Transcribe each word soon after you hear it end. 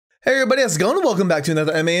Hey everybody, how's it going? Welcome back to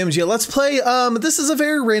another MAMG Let's Play. This is a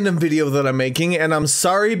very random video that I'm making, and I'm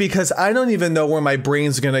sorry because I don't even know where my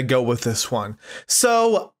brain's gonna go with this one.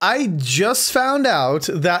 So, I just found out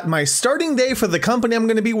that my starting day for the company I'm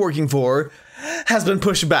gonna be working for has been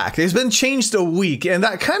pushed back. It's been changed a week, and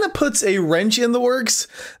that kind of puts a wrench in the works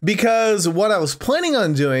because what I was planning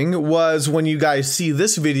on doing was, when you guys see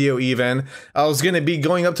this video even, I was going to be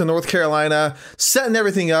going up to North Carolina, setting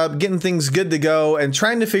everything up, getting things good to go, and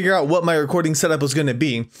trying to figure out what my recording setup was going to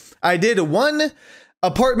be. I did one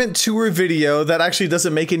apartment tour video that actually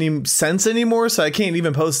doesn't make any sense anymore, so I can't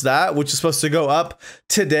even post that, which is supposed to go up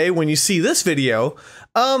today when you see this video.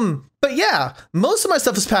 But yeah, most of my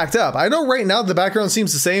stuff is packed up. I know right now the background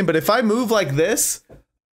seems the same, but if I move like this,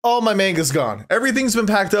 all my manga's gone. Everything's been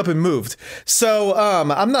packed up and moved. So,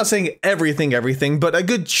 I'm not saying everything, but a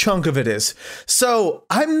good chunk of it is. So,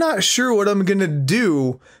 I'm not sure what I'm gonna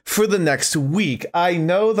do for the next week. I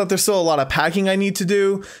know that there's still a lot of packing I need to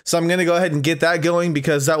do, so I'm gonna go ahead and get that going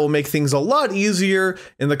because that will make things a lot easier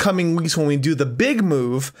in the coming weeks when we do the big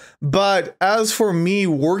move. But as for me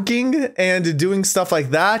working and doing stuff like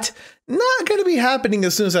that, not going to be happening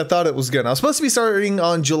as soon as I thought it was going to. I was supposed to be starting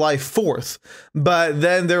on July 4th, but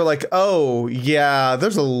then they're like, oh yeah,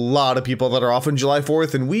 there's a lot of people that are off on July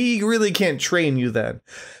 4th and we really can't train you then.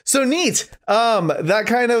 So neat. That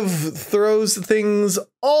kind of throws things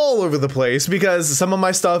all over the place because some of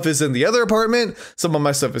my stuff is in the other apartment, some of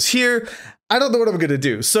my stuff is here. I don't know what I'm going to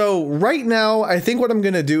do. So right now, I think what I'm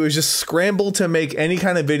going to do is just scramble to make any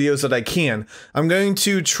kind of videos that I can. I'm going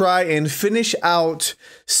to try and finish out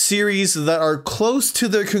series that are close to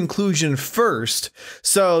their conclusion first.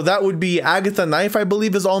 So that would be Agatha Knife, I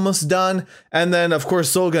believe, is almost done. And then, of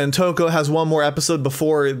course, Solga and Toko has one more episode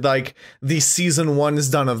before like the season 1 is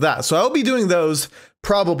done of that. So I'll be doing those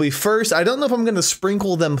probably first. I don't know if I'm going to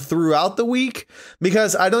sprinkle them throughout the week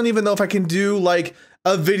because I don't even know if I can do like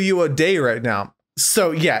a video a day right now. So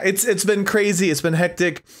yeah, it's been crazy. It's been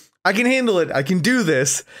hectic. I can handle it. I can do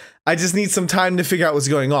this. I just need some time to figure out what's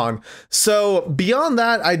going on. So beyond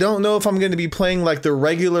that, I don't know if I'm going to be playing like the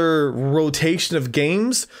regular rotation of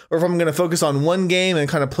games or if I'm going to focus on one game and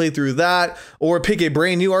kind of play through that, or pick a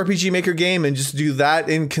brand new RPG Maker game and just do that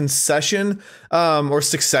in concession or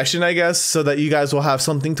succession, I guess, so that you guys will have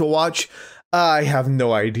something to watch. I have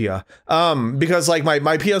no idea. Because like my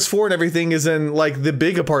PS4 and everything is in like the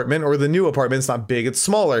big apartment or the new apartment. It's not big, it's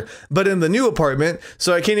smaller, but in the new apartment.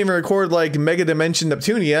 So I can't even record like Mega Dimension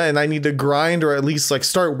Neptunia, and I need to grind or at least like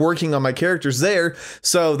start working on my characters there.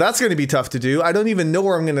 So that's going to be tough to do. I don't even know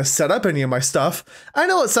where I'm going to set up any of my stuff. I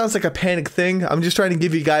know it sounds like a panic thing. I'm just trying to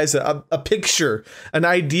give you guys a picture, an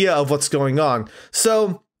idea of what's going on.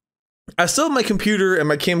 So I still have my computer and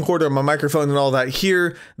my camcorder and my microphone and all that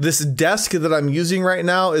here. This desk that I'm using right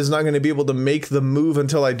now is not going to be able to make the move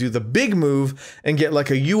until I do the big move and get like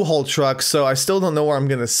a U-Haul truck. So I still don't know where I'm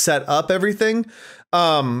going to set up everything.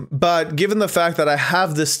 But given the fact that I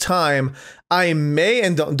have this time, I may,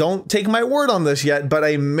 and don't take my word on this yet, but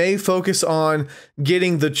I may focus on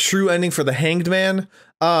getting the true ending for the Hanged Man.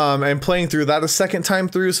 And playing through that a second time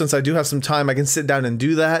through. Since I do have some time, I can sit down and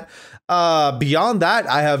do that. Beyond that,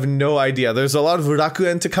 I have no idea. There's a lot of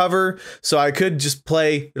Rakuen to cover, so I could just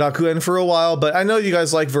play Rakuen for a while, but I know you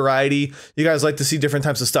guys like variety. You guys like to see different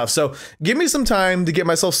types of stuff. So give me some time to get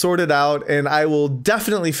myself sorted out, and I will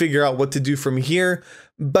definitely figure out what to do from here.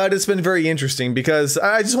 But it's been very interesting because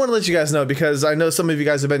I just want to let you guys know, because I know some of you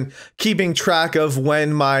guys have been keeping track of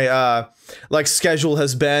when my like schedule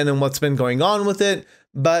has been and what's been going on with it.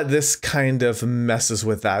 But this kind of messes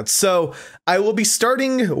with that. So I will be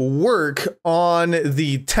starting work on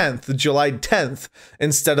the 10th, July 10th,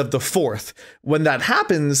 instead of the 4th. When that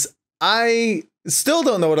happens, I still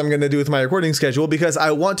don't know what I'm going to do with my recording schedule because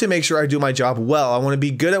I want to make sure I do my job well. I want to be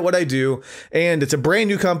good at what I do, and it's a brand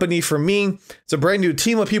new company for me. It's a brand new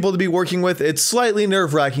team of people to be working with. It's slightly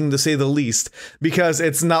nerve-wracking to say the least because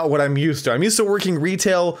it's not what I'm used to. I'm used to working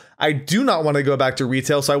retail. I do not want to go back to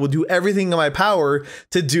retail, so I will do everything in my power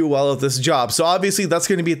to do well at this job. So obviously that's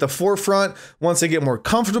going to be at the forefront once I get more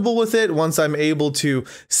comfortable with it, once I'm able to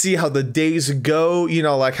see how the days go, you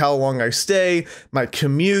know, like how long I stay, my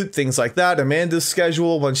commute, things like that, Amanda's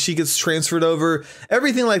schedule, when she gets transferred over,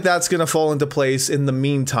 everything like that's going to fall into place in the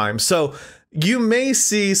meantime. So you may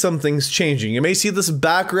see some things changing. You may see this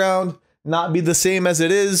background not be the same as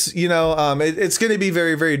it is, you know, it's going to be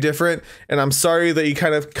very, very different. And I'm sorry that you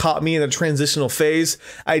kind of caught me in a transitional phase.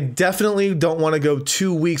 I definitely don't want to go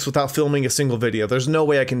 2 weeks without filming a single video. There's no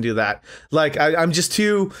way I can do that. Like I'm just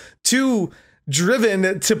too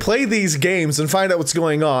driven to play these games and find out what's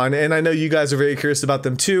going on, and I know you guys are very curious about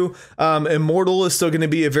them too. Immortal is still going to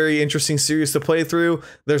be a very interesting series to play through.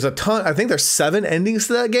 There's a ton, I think there's 7 endings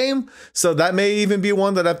to that game, so that may even be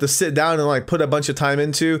one that I have to sit down and like put a bunch of time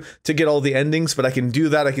into to get all the endings, but I can do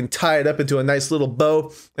that. I can tie it up into a nice little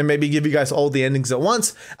bow and maybe give you guys all the endings at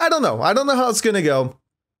once. I don't know how it's going to go.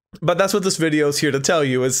 But that's what this video is here to tell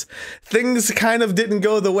you, is things kind of didn't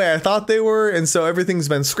go the way I thought they were, and so everything's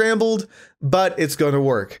been scrambled, but it's going to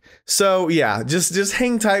work. So yeah, just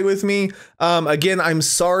hang tight with me. Again, I'm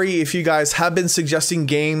sorry if you guys have been suggesting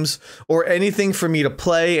games or anything for me to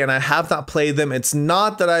play and I have not played them. It's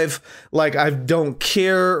not that I don't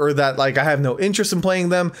care or that like I have no interest in playing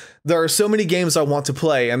them. There are so many games I want to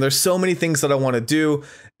play and there's so many things that I want to do.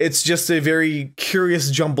 It's just a very curious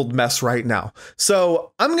jumbled mess right now.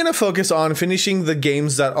 So I'm going to focus on finishing the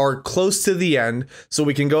games that are close to the end so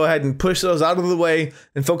we can go ahead and push those out of the way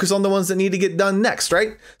and focus on the ones that need to get done next,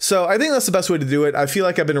 right? So I think that's the best way to do it. I feel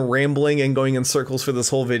like I've been rambling and going in circles for this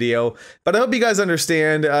whole video, but I hope you guys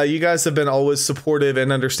understand. You guys have been always supportive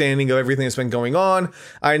and understanding of everything that's been going on.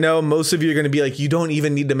 I know most of you are going to be like, you don't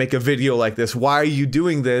even need to make a video like this. Why are you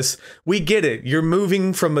doing this? We get it. You're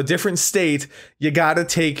moving from a different state. You got to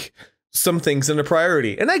take some things into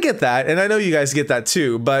priority. And I get that. And I know you guys get that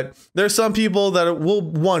too, but there's some people that will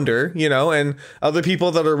wonder, you know, and other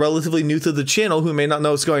people that are relatively new to the channel who may not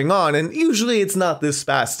know what's going on. And usually it's not this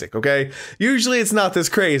spastic, okay? Usually it's not this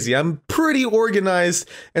crazy. I'm pretty organized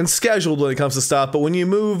and scheduled when it comes to stuff, but when you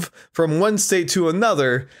move from one state to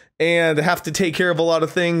another and have to take care of a lot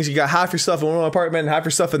of things, you got half your stuff in one apartment and half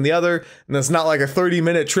your stuff in the other, and it's not like a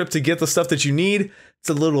 30-minute trip to get the stuff that you need. It's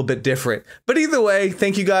a little bit different. But either way,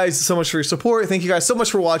 thank you guys so much for your support. Thank you guys so much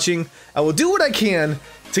for watching. I will do what I can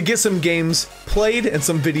to get some games played and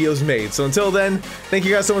some videos made. So until then, thank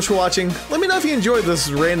you guys so much for watching. Let me know if you enjoyed this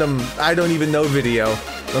random I don't even know video.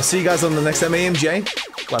 I'll see you guys on the next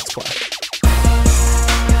MAMJ Let's Play.